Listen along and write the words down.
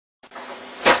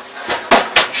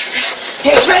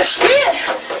Ich will spielen!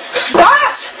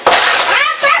 Los!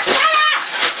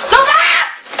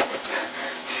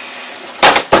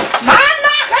 Mann,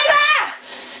 Nachhinein!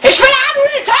 Ich will abends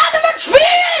in die Tournament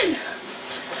spielen!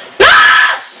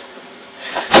 Los!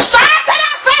 Starte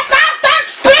das verdammte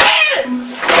Spiel!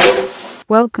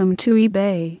 Welcome to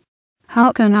eBay.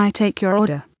 How can I take your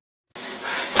order?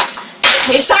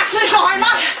 Ich sag's nicht noch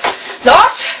einmal!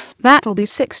 Los! That'll be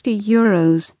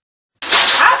 €60.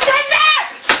 Auf den Weg!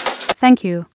 Thank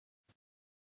you.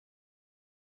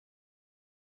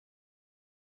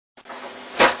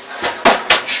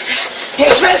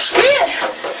 Ich will spielen!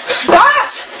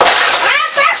 Los!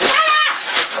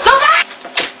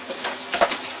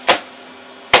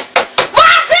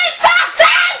 Was ist das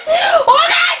denn? Oh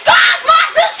mein Gott,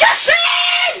 was ist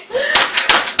geschehen?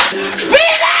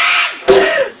 Spielen!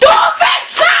 Du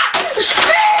Wichser!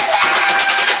 Spielen!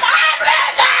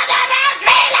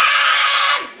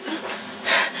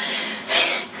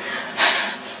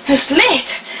 Es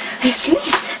lädt! Es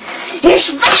lädt!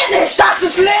 Ich will nicht, dass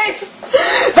es lädt!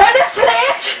 Wenn es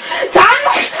lädt, dann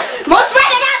muss man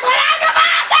immer so lange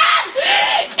warten!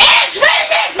 Ich will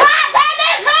nicht warten!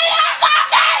 Ich will jetzt auf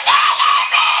den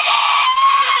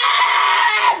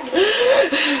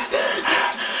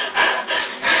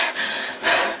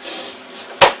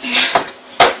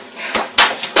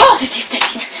Positiv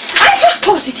denken! Einfach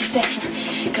positiv denken!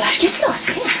 Gleich geht's los!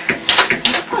 Ja.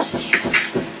 Positiv!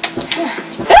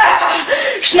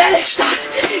 Schnell Start!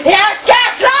 Jetzt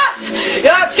geht's los!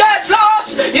 Jetzt geht's los!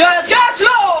 Jetzt geht's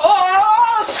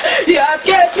los! Jetzt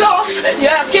geht's los!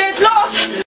 Jetzt geht's los!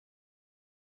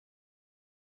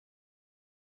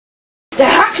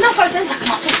 Der H-Knopf als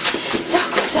Enterknopf ist. So,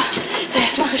 gut, so. So,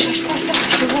 jetzt mache ich euch voll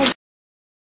fertig.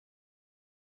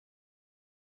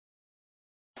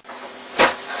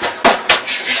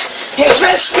 Ich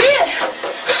will spielen!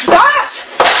 Los!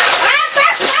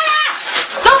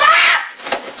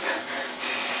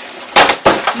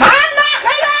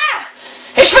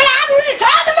 Ich will abends in die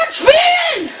Tournament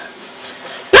spielen!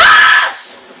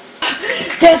 Los!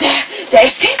 Der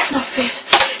Escape-Knopf fehlt.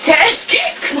 Der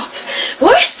Escape-Knopf. Wo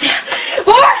ist der?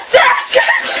 Wo ist der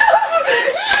Escape-Knopf?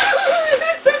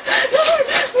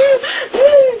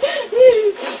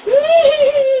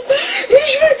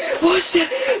 Ich will... Wo ist der?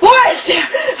 Wo ist der?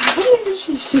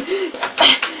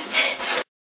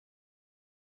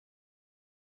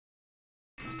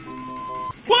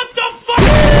 What the fuck?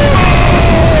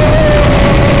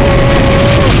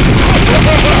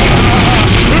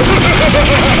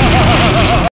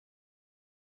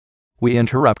 We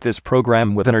interrupt this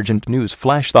program with an urgent news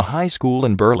flash. The high school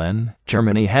in Berlin,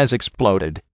 Germany has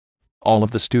exploded. All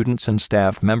of the students and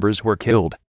staff members were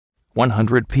killed.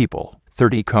 100 people,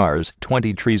 30 cars,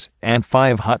 20 trees, and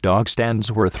 5 hot dog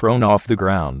stands were thrown off the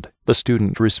ground. The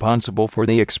student responsible for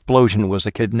the explosion was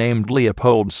a kid named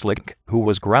Leopold, who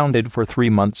was grounded for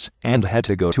 3 months and had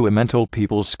to go to a mental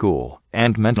people's school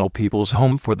and mental people's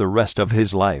home for the rest of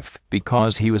his life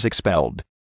because he was expelled.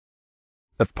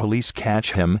 If police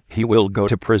catch him, he will go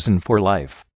to prison for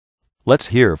life. Let's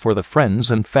hear for the friends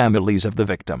and families of the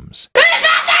victims.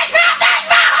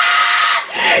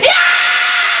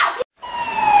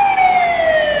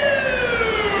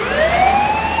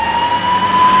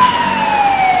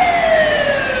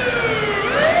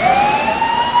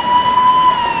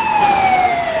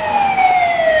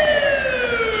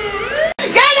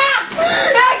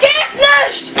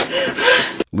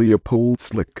 Leopold,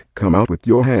 come out with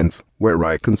your hands where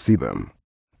I can see them.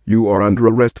 You are under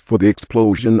arrest for the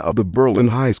explosion of the Berlin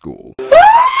High School.